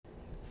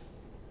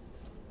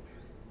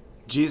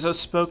Jesus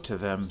spoke to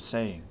them,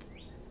 saying,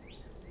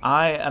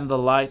 I am the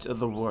light of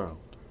the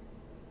world.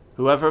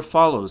 Whoever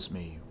follows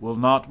me will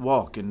not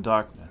walk in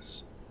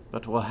darkness,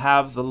 but will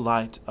have the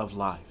light of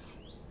life.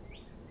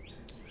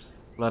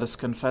 Let us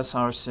confess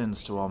our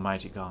sins to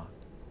Almighty God.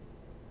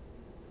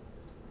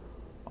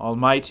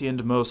 Almighty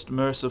and most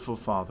merciful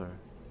Father,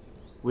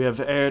 we have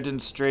erred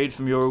and strayed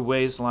from your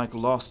ways like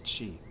lost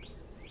sheep.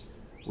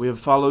 We have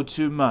followed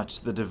too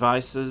much the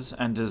devices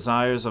and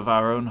desires of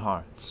our own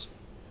hearts.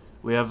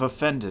 We have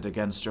offended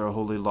against your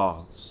holy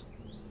laws.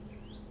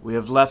 We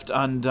have left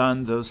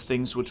undone those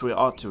things which we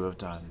ought to have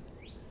done,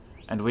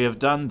 and we have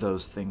done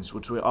those things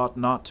which we ought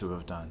not to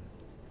have done.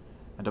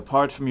 And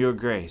apart from your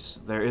grace,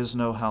 there is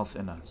no health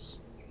in us.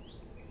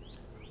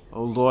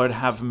 O Lord,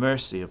 have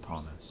mercy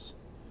upon us.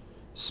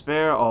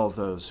 Spare all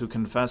those who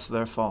confess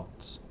their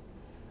faults.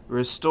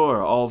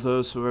 Restore all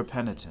those who are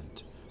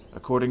penitent,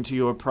 according to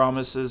your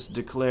promises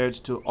declared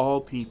to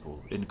all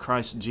people in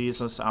Christ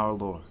Jesus our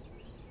Lord.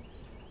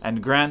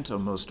 And grant, O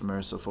most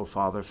merciful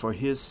Father, for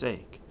his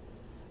sake,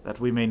 that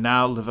we may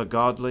now live a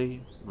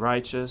godly,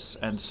 righteous,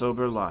 and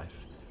sober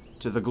life,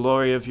 to the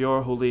glory of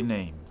your holy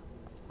name.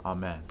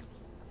 Amen.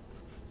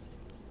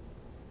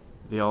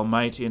 The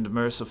Almighty and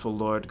merciful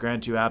Lord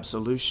grant you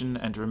absolution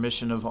and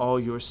remission of all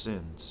your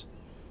sins,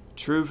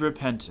 true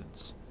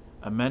repentance,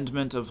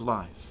 amendment of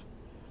life,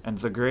 and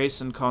the grace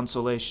and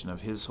consolation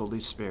of his Holy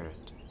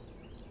Spirit.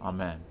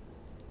 Amen.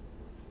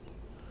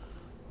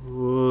 O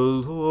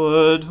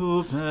Lord,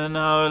 open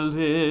our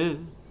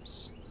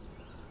lips,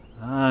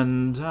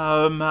 and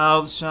our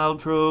mouth shall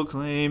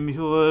proclaim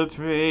your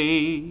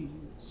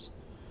praise.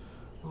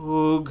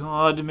 O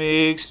God,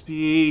 make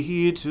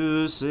speed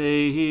to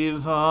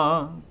save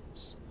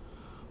us.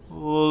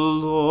 O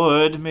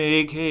Lord,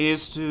 make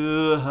haste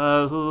to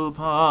help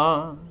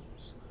us.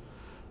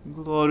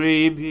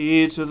 Glory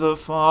be to the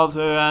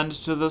Father, and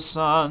to the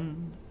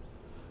Son,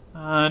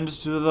 and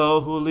to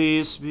the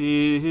Holy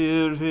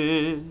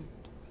Spirit,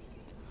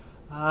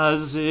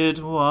 as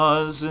it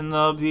was in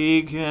the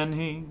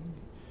beginning,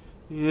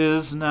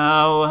 is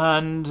now,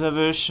 and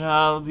ever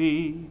shall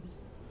be,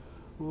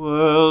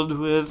 world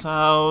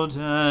without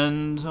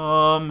end.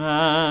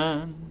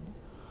 Amen.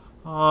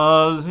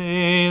 Alleluia.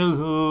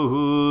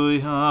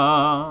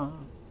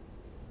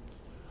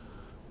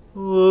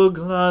 O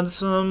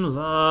gladsome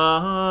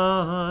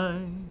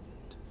light,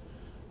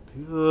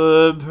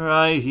 pure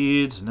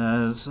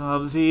brightness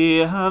of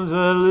the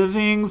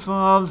ever-living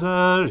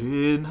Father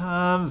in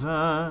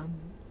heaven,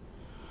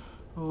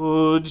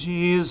 O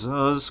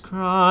Jesus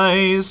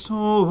Christ,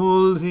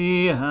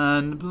 holy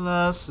and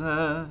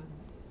blessed,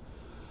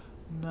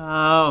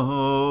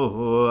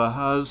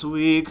 now as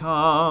we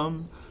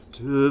come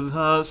to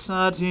the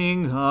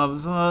setting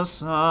of the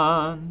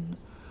sun,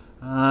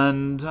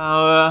 and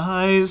our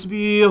eyes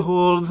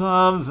behold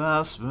the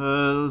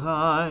vesper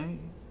light,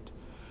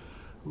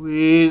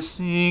 we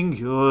sing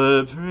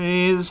your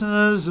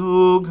praises,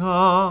 O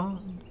God,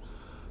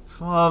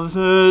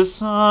 Father,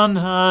 Son,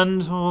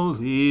 and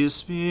Holy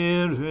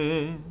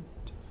Spirit.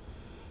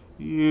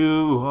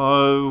 You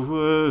are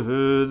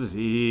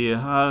worthy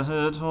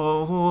at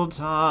all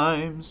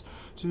times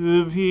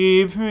to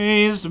be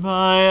praised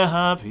by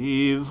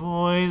happy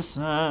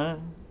voices,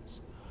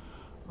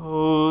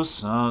 O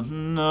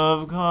Son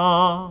of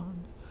God,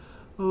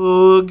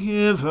 O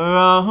Giver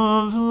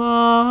of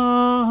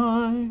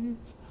life,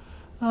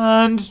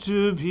 and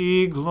to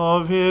be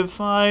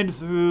glorified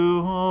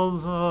through all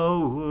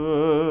the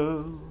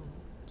world.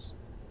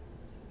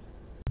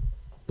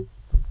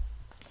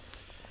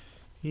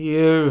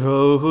 Hear,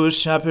 O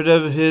Shepherd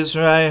of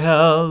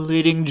Israel,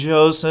 leading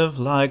Joseph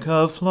like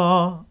a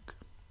flock.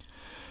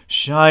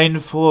 Shine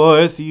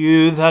forth,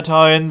 you that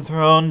are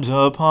enthroned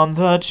upon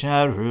the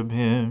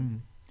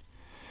cherubim.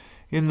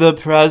 In the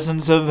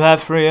presence of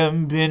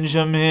Ephraim,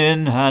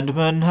 Benjamin, and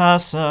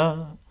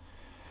Manasseh,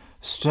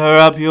 stir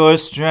up your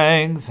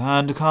strength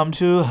and come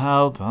to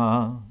help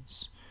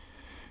us.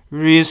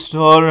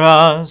 Restore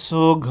us,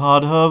 O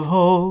God of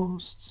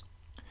hosts.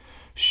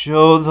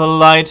 Show the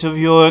light of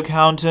your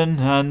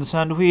countenance,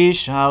 and we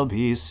shall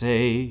be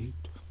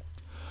saved.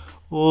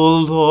 O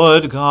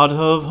Lord God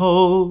of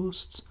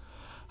hosts,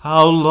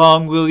 how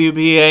long will you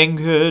be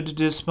angered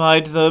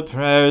despite the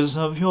prayers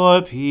of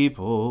your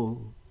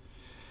people?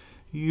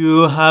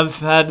 You have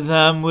fed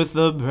them with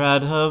the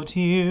bread of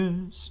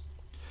tears.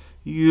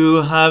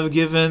 You have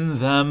given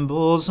them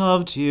bowls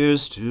of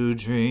tears to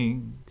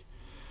drink.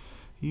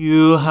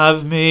 You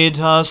have made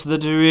us the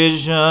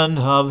derision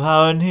of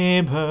our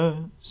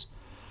neighbors,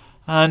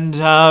 and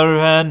our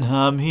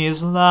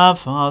enemies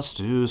laugh us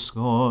to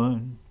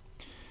scorn.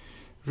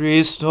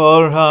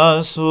 Restore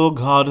us, O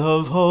God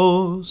of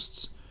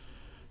hosts.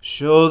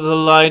 Show the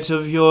light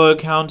of your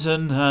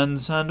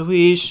countenance, and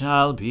we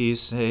shall be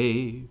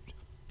saved.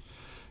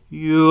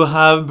 You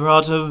have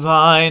brought a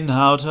vine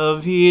out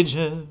of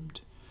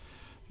Egypt.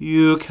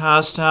 You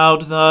cast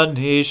out the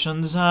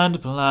nations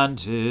and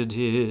planted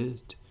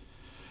it.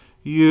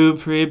 You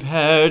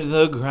prepared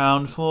the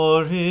ground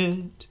for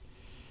it.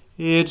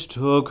 It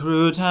took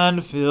root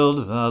and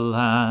filled the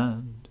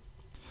land.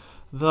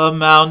 The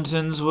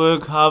mountains were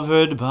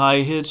covered by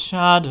its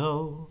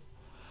shadow,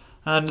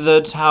 and the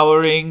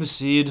towering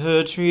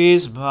cedar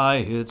trees by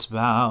its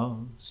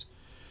boughs.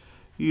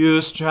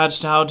 You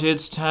stretched out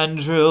its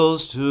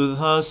tendrils to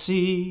the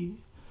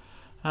sea,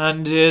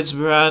 and its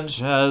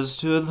branches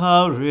to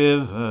the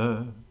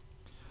river.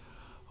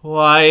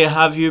 Why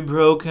have you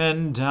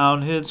broken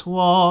down its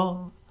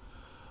wall,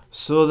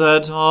 so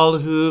that all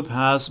who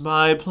pass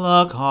by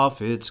pluck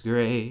off its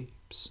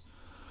grapes?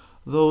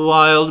 The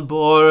wild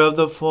boar of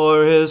the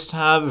forest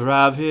have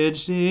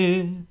ravaged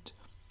it,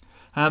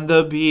 and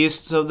the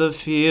beasts of the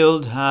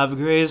field have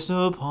grazed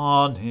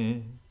upon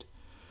it.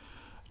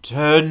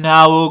 Turn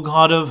now, O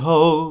God of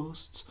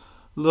hosts,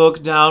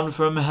 look down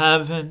from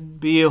heaven,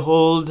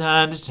 behold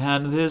and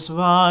tend this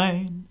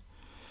vine.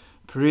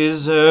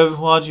 Preserve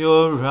what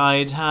your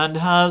right hand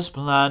has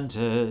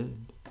planted.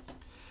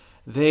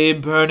 They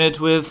burn it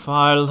with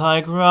fire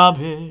like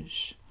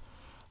rubbish.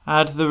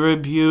 At the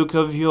rebuke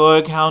of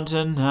your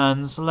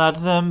countenance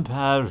let them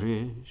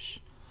perish.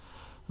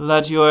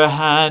 Let your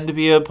hand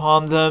be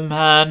upon the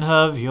man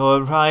of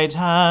your right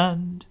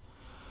hand,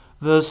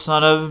 the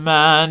Son of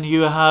Man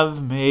you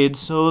have made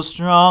so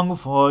strong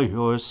for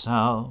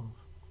yourself.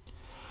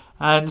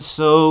 And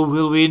so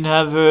will we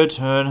never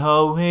turn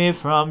away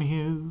from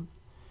you.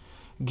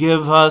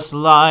 Give us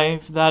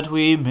life that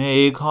we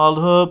may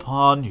call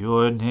upon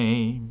your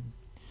name.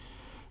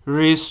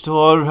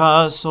 Restore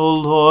us, O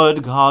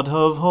Lord God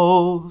of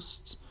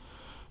hosts.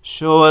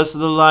 Show us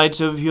the light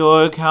of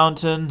your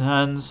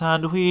countenance,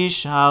 and we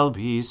shall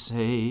be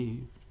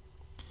saved.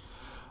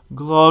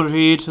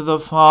 Glory to the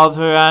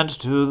Father, and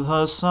to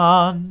the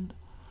Son,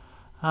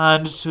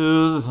 and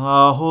to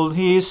the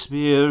Holy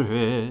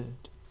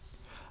Spirit,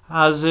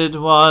 as it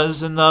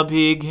was in the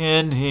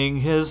beginning,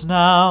 is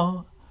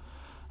now,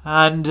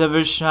 and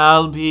ever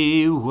shall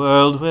be,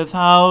 world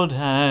without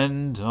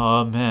end.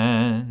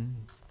 Amen.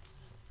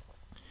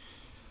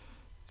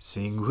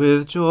 Sing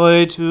with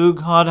joy to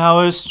God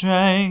our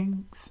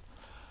strength,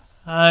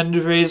 and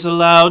raise a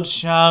loud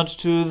shout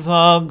to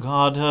the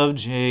God of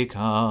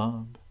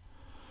Jacob.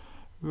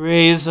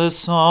 Raise a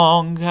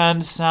song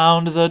and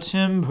sound the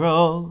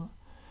timbrel,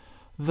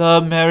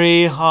 the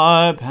merry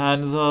harp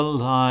and the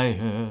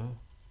lyre.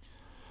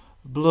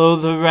 Blow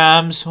the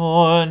ram's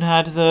horn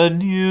at the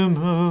new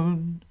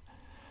moon,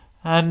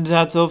 and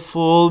at the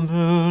full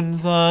moon,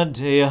 the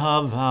day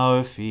of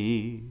our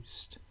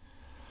feast.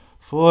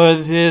 For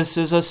this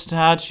is a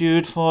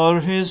statute for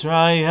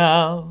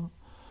Israel,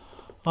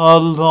 a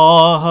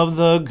law of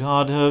the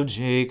God of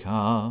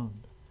Jacob.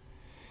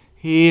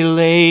 He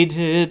laid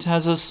it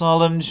as a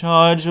solemn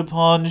charge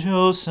upon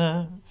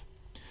Joseph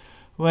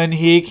when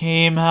he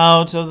came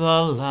out of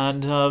the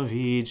land of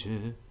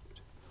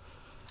Egypt.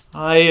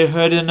 I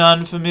heard an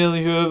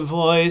unfamiliar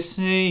voice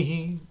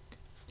saying,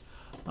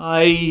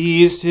 I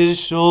eased his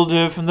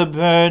shoulder from the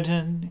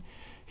burden,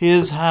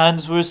 his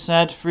hands were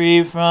set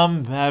free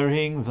from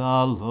bearing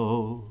the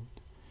load.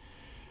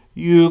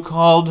 You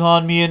called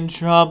on me in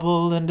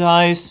trouble, and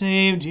I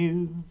saved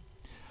you.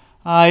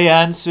 I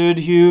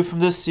answered you from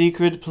the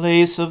secret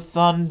place of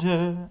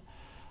thunder,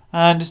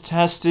 and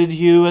tested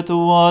you at the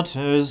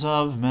waters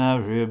of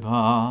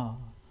Meribah.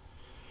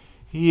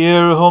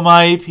 Hear, O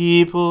my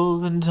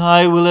people, and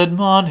I will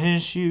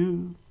admonish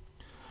you.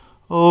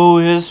 O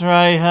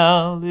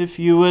Israel, if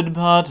you would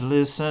but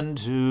listen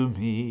to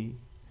me.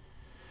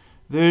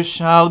 There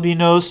shall be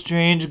no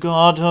strange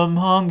god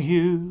among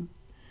you.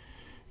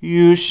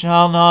 You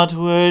shall not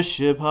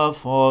worship a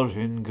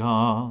foreign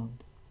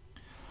god.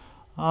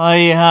 I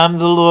am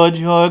the Lord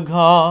your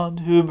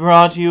God, who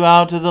brought you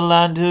out of the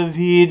land of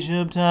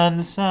Egypt,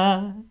 and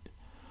said,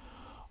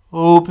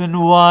 Open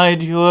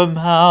wide your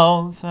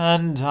mouth,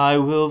 and I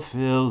will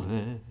fill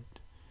it.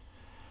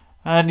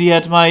 And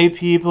yet my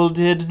people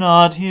did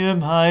not hear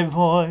my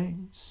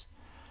voice,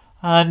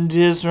 and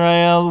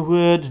Israel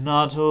would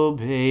not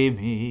obey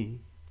me.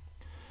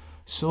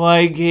 So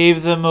I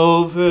gave them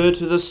over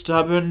to the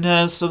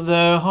stubbornness of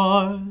their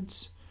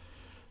hearts,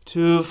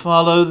 to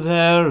follow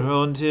their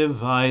own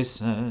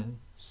devices.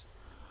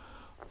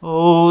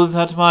 Oh,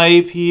 that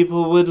my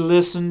people would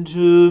listen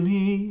to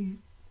me,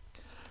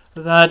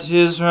 that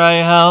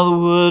Israel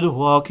would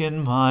walk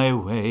in my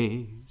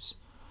ways.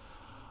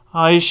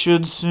 I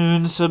should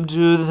soon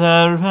subdue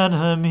their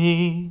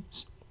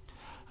enemies,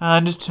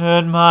 and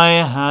turn my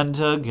hand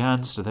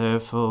against their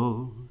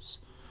foes.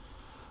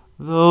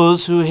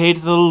 Those who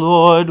hate the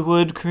Lord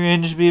would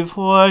cringe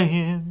before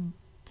him,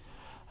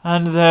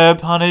 and their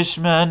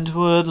punishment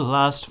would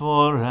last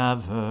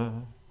forever.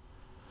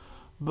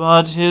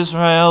 But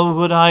Israel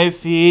would I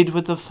feed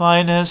with the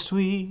finest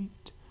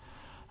wheat,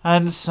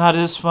 and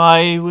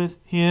satisfy with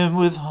him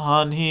with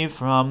honey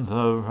from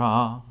the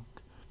rock.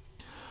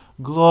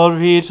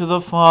 Glory to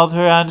the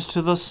Father, and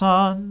to the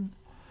Son,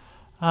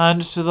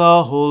 and to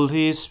the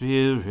Holy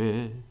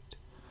Spirit,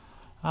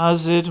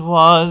 as it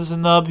was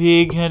in the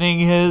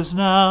beginning, is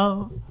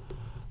now,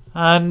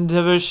 and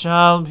ever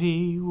shall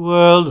be,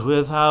 world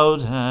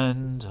without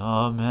end.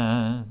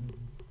 Amen.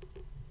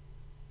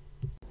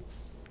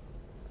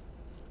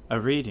 A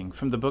reading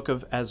from the book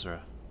of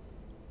Ezra.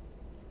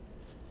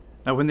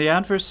 Now when the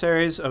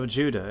adversaries of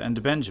Judah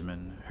and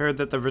Benjamin heard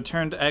that the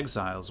returned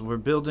exiles were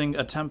building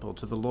a temple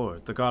to the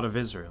Lord, the God of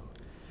Israel,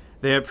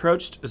 they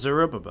approached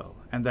Zerubbabel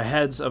and the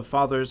heads of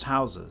fathers'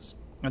 houses,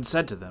 and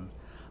said to them,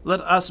 Let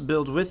us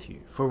build with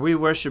you, for we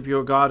worship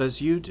your God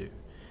as you do,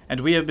 and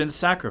we have been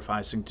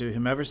sacrificing to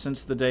him ever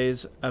since the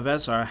days of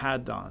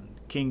Esarhaddon,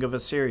 king of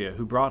Assyria,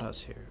 who brought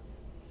us here.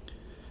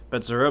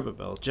 But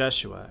Zerubbabel,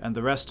 Jeshua, and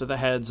the rest of the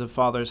heads of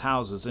fathers'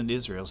 houses in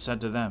Israel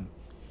said to them,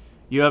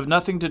 You have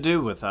nothing to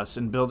do with us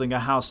in building a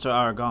house to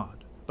our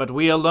God, but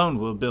we alone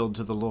will build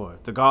to the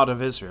Lord, the God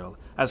of Israel,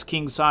 as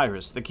King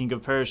Cyrus, the king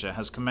of Persia,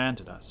 has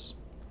commanded us.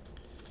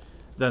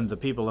 Then the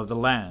people of the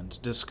land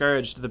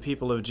discouraged the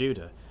people of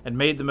Judah, and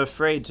made them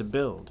afraid to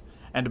build,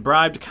 and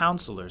bribed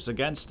counselors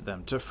against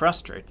them to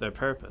frustrate their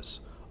purpose,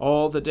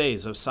 all the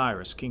days of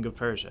Cyrus, king of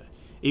Persia,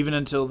 even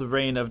until the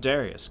reign of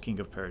Darius, king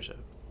of Persia.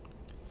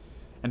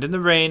 And in the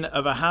reign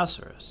of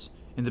Ahasuerus,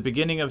 in the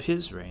beginning of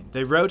his reign,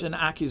 they wrote an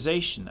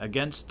accusation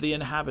against the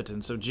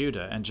inhabitants of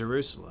Judah and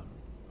Jerusalem.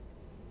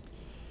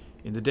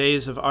 In the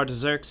days of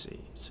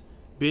Artaxerxes,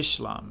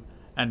 Bishlam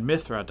and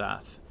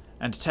Mithredath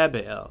and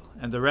Tabeel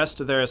and the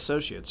rest of their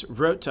associates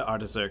wrote to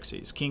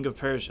Artaxerxes, king of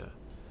Persia.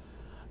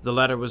 The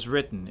letter was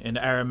written in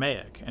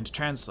Aramaic and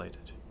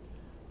translated.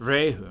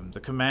 Rehum the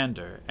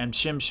commander and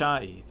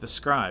Shimshai the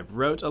scribe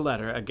wrote a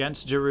letter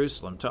against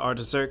Jerusalem to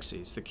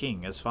Artaxerxes the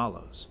king as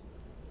follows.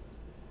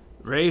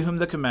 Rehum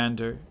the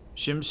commander,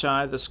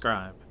 Shimshai the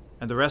scribe,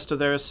 and the rest of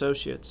their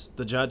associates,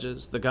 the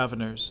judges, the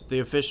governors, the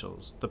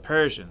officials, the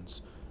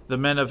Persians, the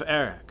men of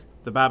Erech,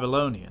 the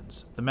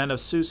Babylonians, the men of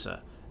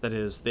Susa, that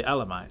is, the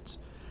Elamites,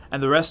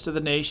 and the rest of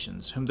the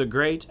nations whom the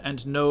great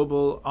and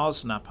noble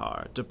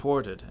Osnappar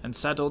deported and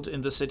settled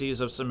in the cities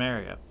of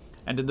Samaria,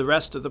 and in the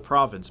rest of the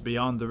province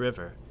beyond the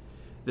river.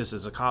 This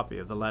is a copy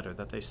of the letter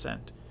that they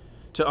sent.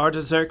 To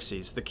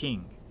Artaxerxes the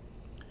king.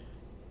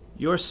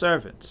 Your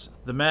servants,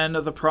 the men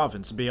of the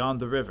province beyond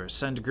the river,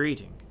 send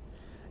greeting.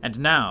 And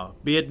now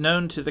be it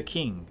known to the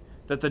king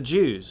that the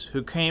Jews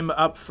who came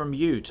up from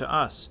you to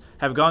us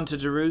have gone to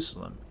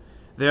Jerusalem.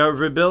 They are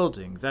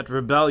rebuilding that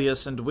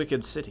rebellious and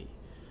wicked city.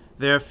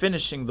 They are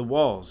finishing the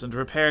walls and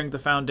repairing the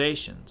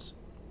foundations.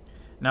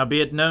 Now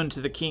be it known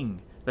to the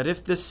king that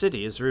if this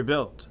city is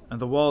rebuilt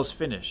and the walls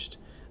finished,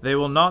 they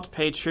will not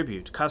pay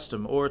tribute,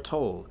 custom, or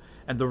toll,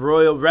 and the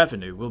royal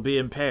revenue will be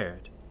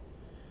impaired.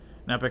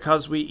 Now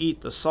because we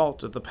eat the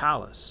salt of the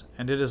palace,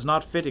 and it is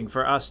not fitting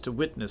for us to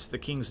witness the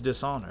king's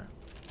dishonor,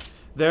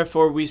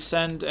 therefore we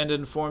send and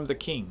inform the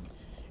king,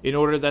 in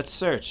order that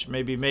search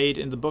may be made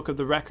in the book of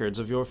the records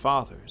of your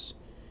fathers.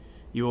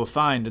 You will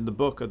find in the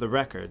book of the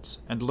records,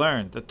 and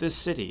learn that this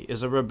city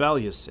is a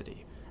rebellious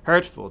city,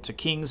 hurtful to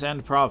kings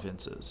and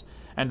provinces,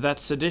 and that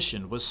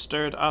sedition was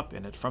stirred up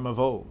in it from of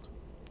old.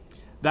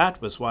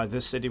 That was why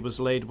this city was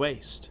laid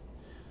waste.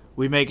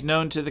 We make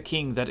known to the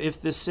king that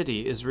if this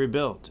city is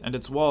rebuilt and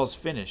its walls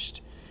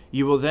finished,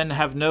 you will then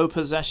have no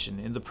possession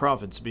in the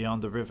province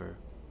beyond the river.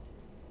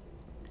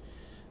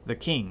 The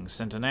king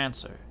sent an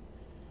answer.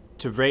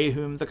 To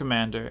Rehum the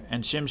commander,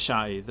 and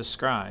Shimshai the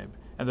scribe,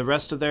 and the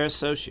rest of their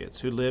associates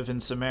who live in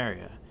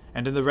Samaria,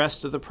 and in the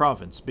rest of the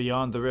province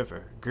beyond the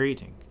river,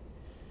 greeting.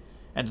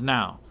 And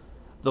now,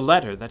 the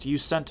letter that you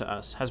sent to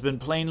us has been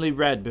plainly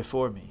read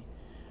before me,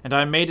 and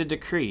I made a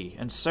decree,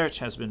 and search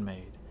has been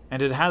made,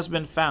 and it has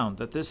been found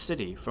that this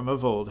city from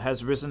of old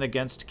has risen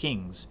against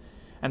kings,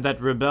 and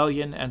that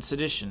rebellion and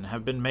sedition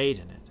have been made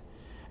in it,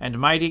 and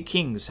mighty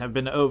kings have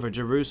been over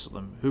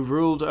Jerusalem, who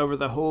ruled over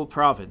the whole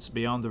province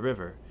beyond the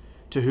river,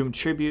 to whom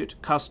tribute,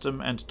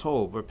 custom, and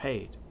toll were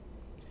paid.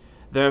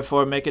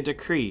 Therefore make a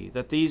decree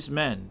that these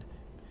men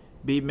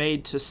be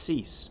made to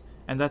cease,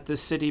 and that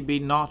this city be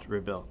not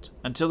rebuilt,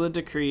 until a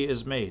decree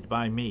is made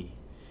by me.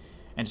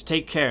 And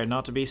take care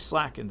not to be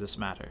slack in this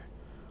matter.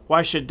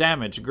 Why should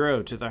damage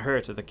grow to the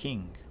hurt of the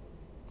king?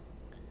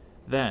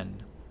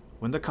 Then,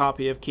 when the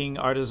copy of King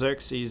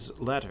Artaxerxes'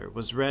 letter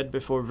was read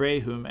before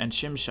Rehum and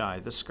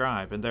Shimshai the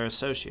scribe and their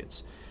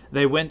associates,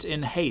 they went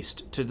in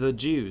haste to the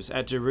Jews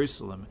at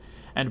Jerusalem,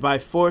 and by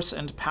force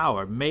and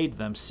power made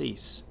them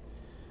cease.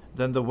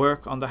 Then the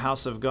work on the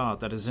house of God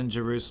that is in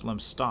Jerusalem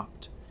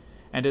stopped,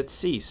 and it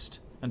ceased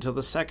until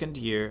the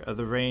 2nd year of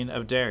the reign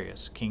of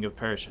Darius, king of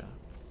Persia.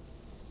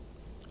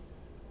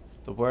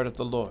 The word of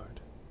the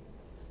Lord.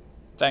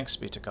 Thanks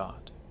be to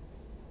God.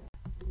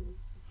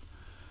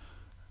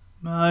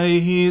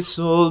 My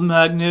soul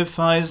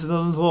magnifies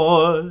the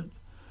Lord.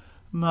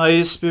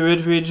 My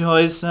spirit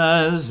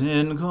rejoices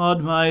in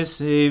God my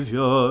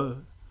Saviour.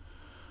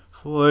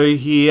 For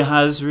he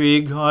has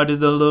regarded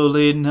the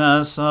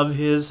lowliness of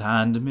his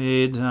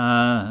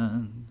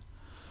handmaiden.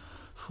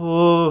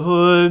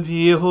 For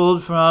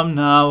behold, from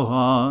now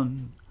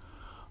on,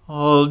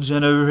 all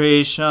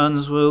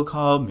generations will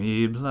call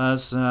me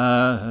blessed.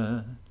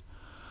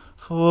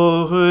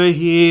 For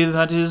he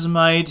that is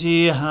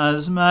mighty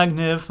has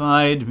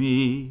magnified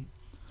me,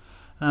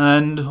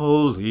 and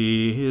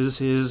holy is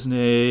his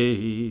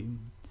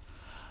name.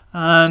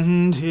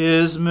 And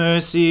his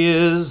mercy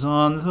is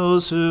on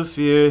those who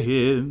fear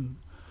him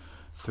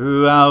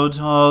throughout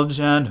all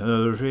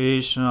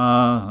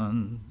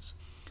generations.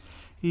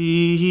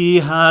 He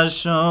has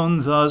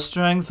shown the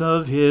strength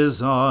of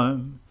his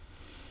arm.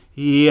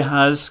 He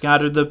has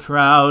scattered the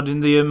proud in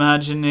the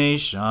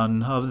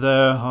imagination of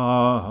their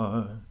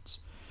hearts.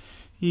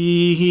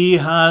 He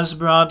has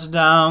brought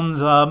down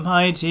the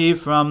mighty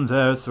from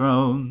their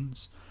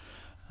thrones,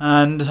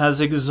 and has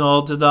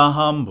exalted the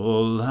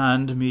humble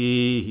and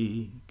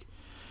meek.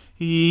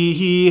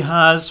 He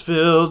has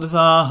filled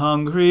the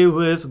hungry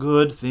with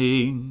good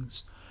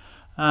things,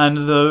 and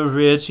the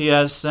rich he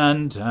has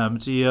sent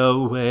empty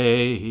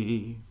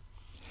away.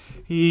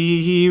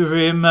 He,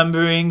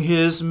 remembering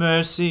his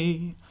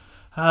mercy,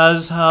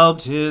 has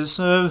helped his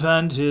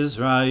servant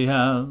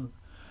Israel,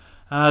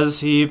 as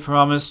he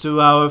promised to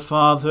our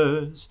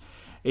fathers,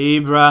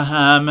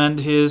 Abraham and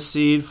his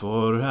seed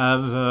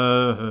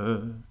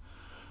forever.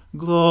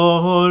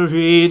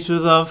 Glory to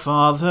the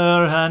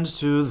Father, and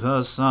to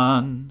the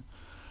Son,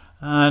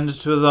 and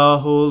to the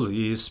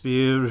Holy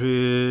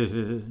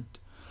Spirit,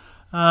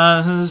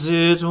 as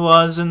it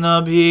was in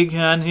the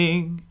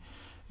beginning,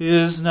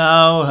 is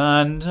now,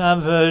 and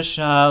ever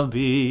shall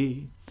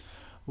be,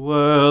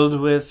 world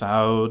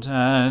without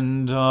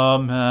end.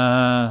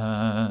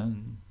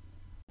 Amen.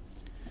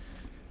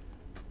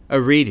 A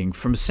reading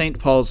from St.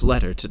 Paul's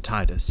letter to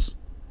Titus.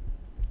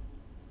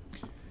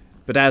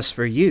 But as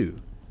for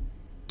you,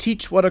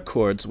 teach what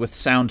accords with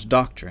sound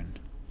doctrine.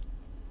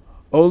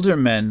 Older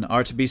men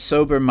are to be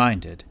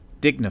sober-minded,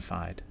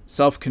 dignified,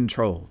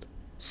 self-controlled,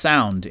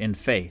 sound in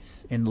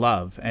faith, in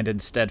love, and in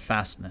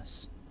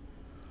steadfastness.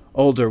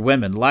 Older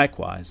women,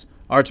 likewise,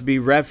 are to be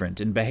reverent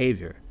in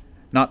behavior,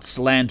 not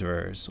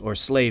slanderers or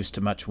slaves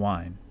to much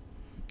wine.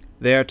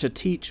 They are to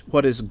teach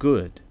what is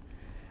good,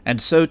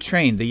 and so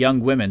train the young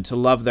women to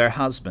love their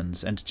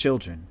husbands and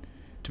children,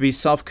 to be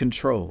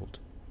self-controlled,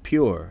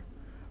 pure,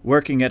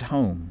 working at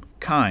home,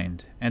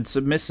 kind, and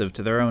submissive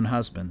to their own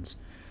husbands,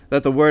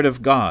 that the word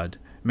of God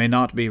may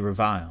not be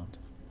reviled.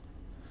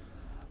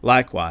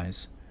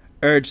 Likewise,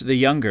 urge the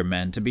younger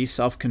men to be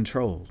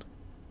self-controlled.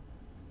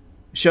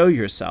 Show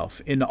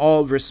yourself in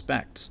all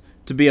respects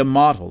to be a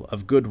model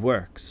of good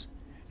works,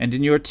 and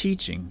in your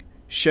teaching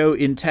show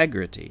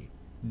integrity,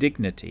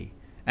 dignity,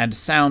 and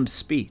sound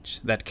speech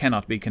that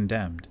cannot be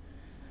condemned,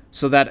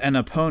 so that an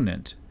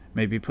opponent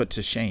may be put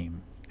to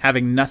shame,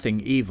 having nothing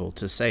evil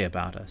to say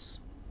about us.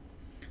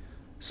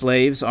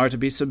 Slaves are to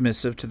be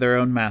submissive to their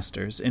own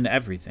masters in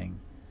everything.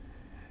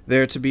 They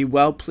are to be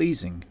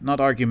well-pleasing, not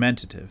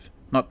argumentative,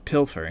 not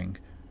pilfering,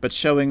 but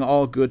showing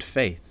all good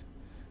faith,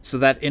 so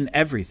that in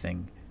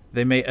everything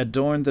they may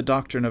adorn the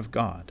doctrine of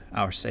God,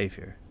 our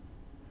Savior.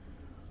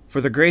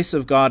 For the grace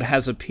of God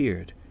has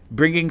appeared,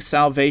 bringing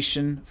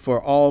salvation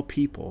for all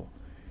people,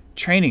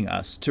 training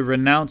us to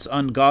renounce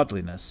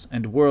ungodliness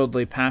and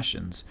worldly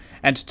passions,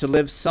 and to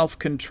live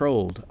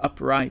self-controlled,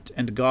 upright,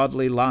 and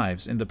godly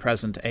lives in the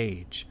present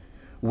age,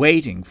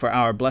 waiting for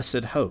our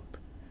blessed hope,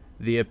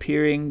 the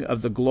appearing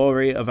of the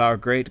glory of our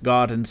great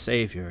God and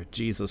Savior,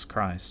 Jesus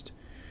Christ,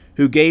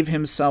 who gave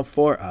himself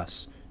for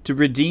us to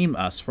redeem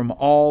us from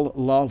all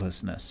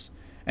lawlessness,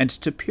 and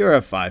to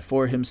purify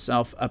for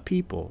himself a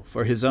people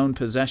for his own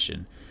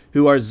possession,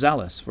 who are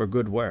zealous for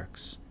good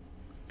works.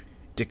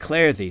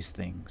 Declare these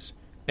things,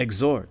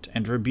 exhort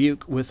and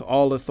rebuke with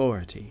all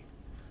authority.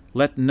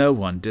 Let no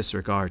one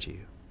disregard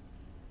you.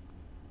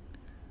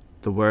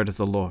 The word of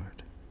the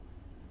Lord.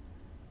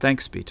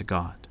 Thanks be to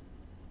God.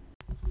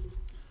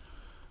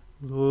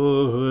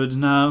 Lord,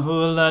 now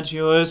let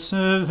your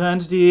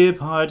servant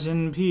depart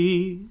in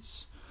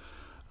peace,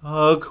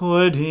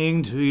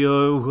 according to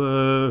your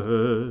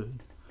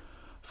word.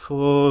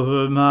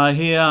 For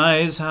my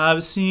eyes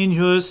have seen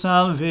your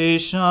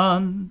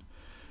salvation,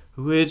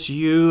 which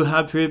you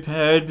have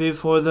prepared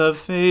before the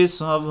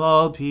face of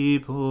all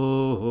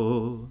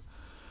people,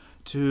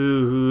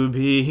 to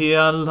be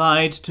a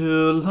light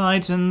to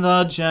lighten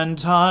the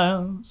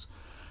Gentiles,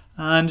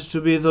 and to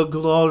be the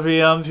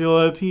glory of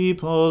your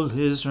people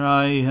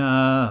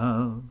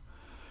Israel.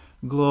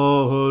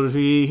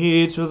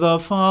 Glory to the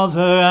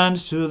Father, and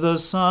to the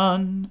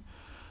Son,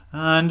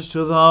 and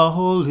to the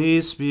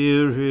Holy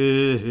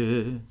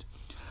Spirit,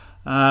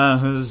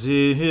 as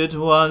it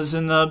was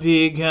in the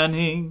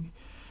beginning,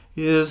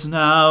 is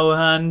now,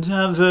 and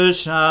ever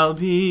shall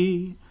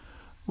be,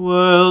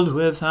 world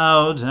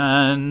without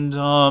end.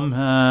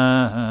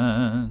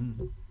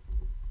 Amen.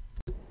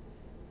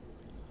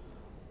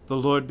 The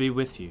Lord be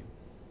with you.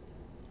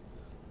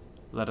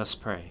 Let us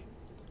pray.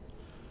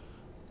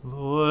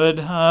 Lord,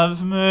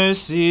 have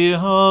mercy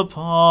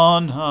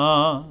upon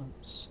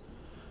us.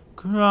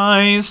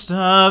 Christ,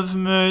 have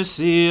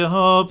mercy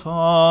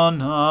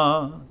upon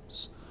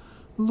us.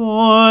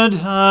 Lord,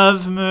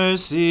 have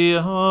mercy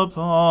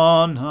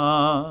upon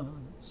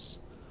us.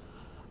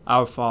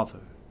 Our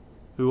Father,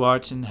 who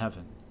art in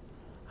heaven,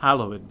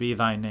 hallowed be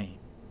thy name.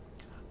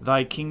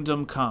 Thy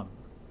kingdom come,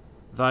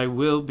 thy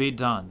will be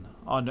done,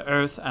 on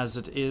earth as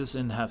it is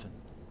in heaven.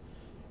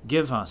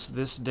 Give us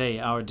this day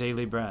our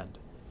daily bread,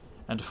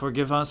 and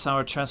forgive us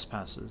our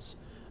trespasses,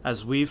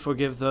 as we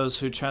forgive those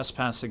who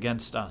trespass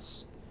against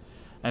us.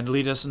 And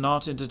lead us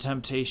not into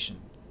temptation,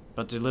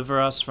 but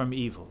deliver us from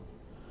evil.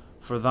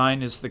 For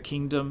thine is the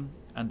kingdom,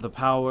 and the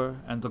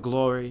power, and the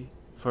glory,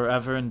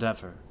 forever and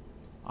ever.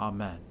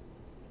 Amen.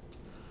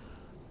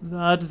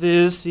 That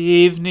this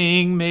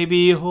evening may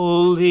be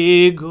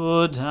holy,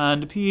 good,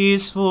 and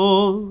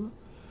peaceful,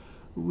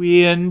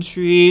 we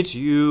entreat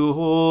you,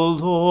 O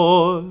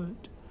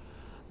Lord,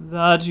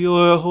 that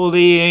your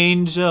holy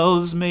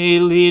angels may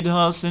lead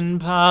us in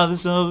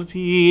paths of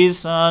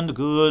peace and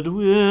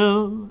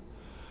goodwill.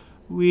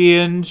 We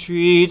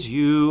entreat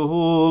you,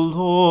 O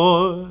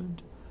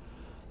Lord,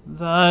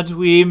 that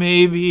we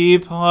may be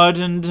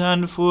pardoned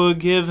and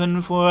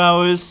forgiven for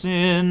our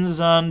sins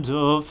and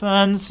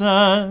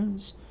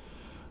offenses.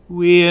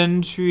 We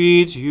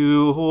entreat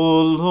you,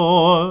 O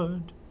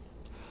Lord,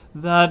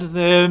 that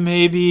there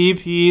may be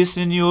peace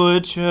in your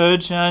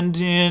church and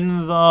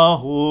in the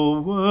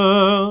whole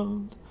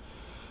world.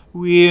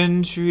 We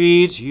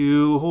entreat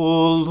you,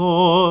 O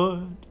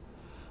Lord,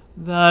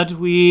 that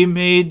we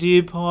may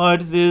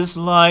depart this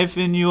life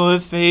in your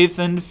faith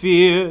and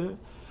fear,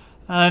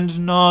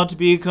 and not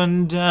be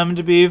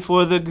condemned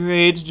before the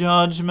great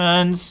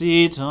judgment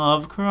seat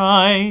of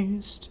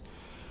Christ.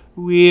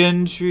 We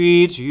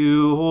entreat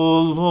you,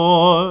 O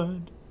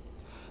Lord,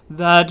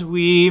 that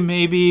we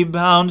may be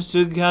bound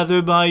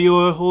together by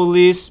your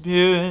Holy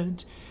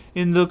Spirit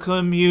in the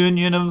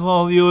communion of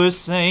all your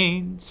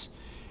saints,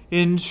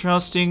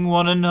 entrusting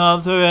one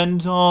another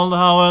and all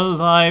our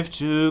life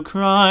to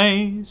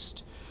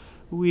Christ.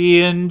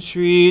 We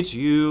entreat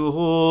you,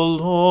 O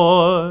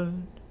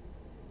Lord.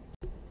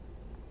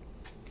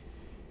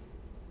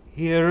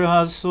 Hear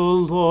us, O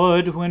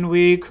Lord, when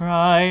we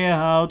cry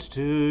out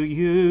to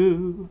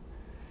you,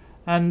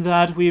 and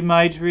that we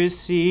might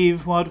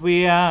receive what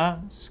we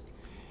ask,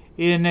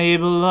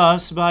 enable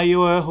us by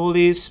your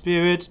Holy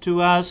Spirit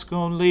to ask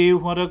only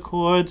what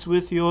accords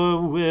with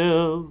your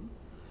will.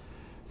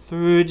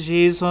 Through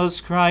Jesus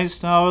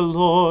Christ our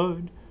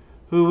Lord,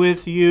 who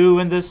with you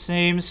in the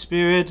same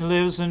Spirit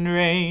lives and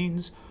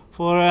reigns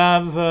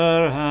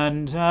forever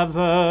and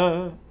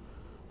ever.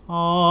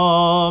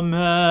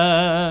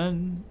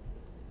 Amen.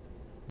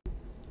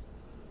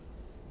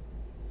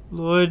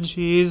 Lord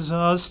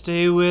Jesus,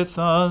 stay with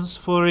us,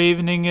 for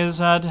evening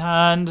is at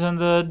hand and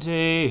the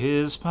day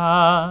is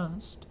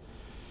past.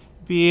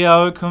 Be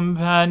our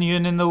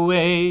companion in the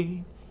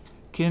way,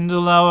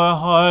 kindle our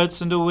hearts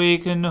and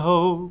awaken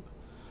hope,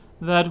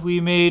 that we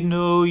may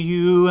know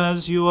you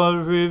as you are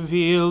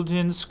revealed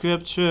in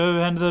Scripture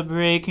and the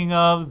breaking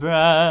of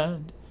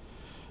bread.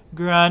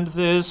 Grant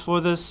this for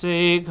the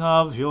sake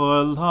of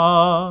your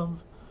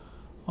love.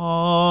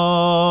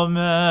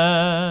 Amen.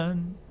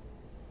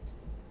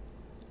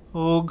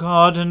 O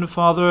God and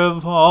Father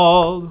of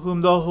all,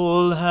 whom the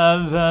whole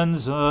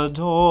heavens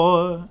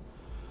adore,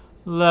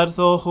 let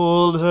the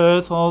whole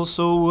earth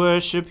also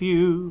worship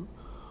you,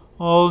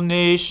 all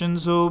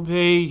nations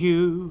obey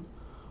you,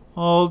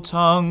 all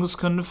tongues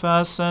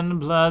confess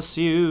and bless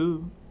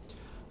you,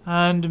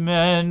 and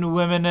men,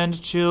 women, and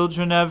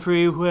children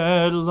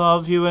everywhere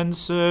love you and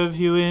serve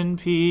you in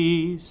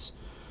peace.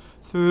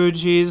 Through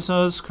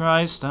Jesus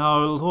Christ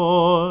our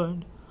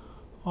Lord.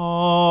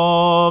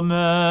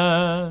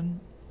 Amen.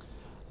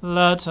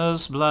 Let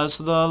us bless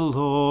the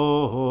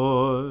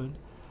Lord.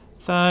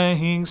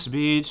 Thanks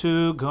be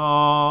to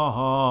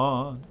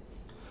God.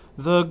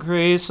 The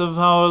grace of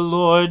our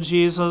Lord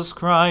Jesus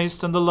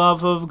Christ, and the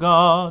love of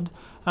God,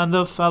 and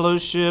the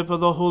fellowship of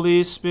the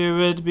Holy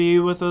Spirit be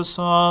with us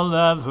all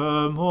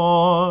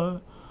evermore.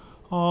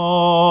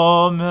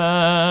 Amen.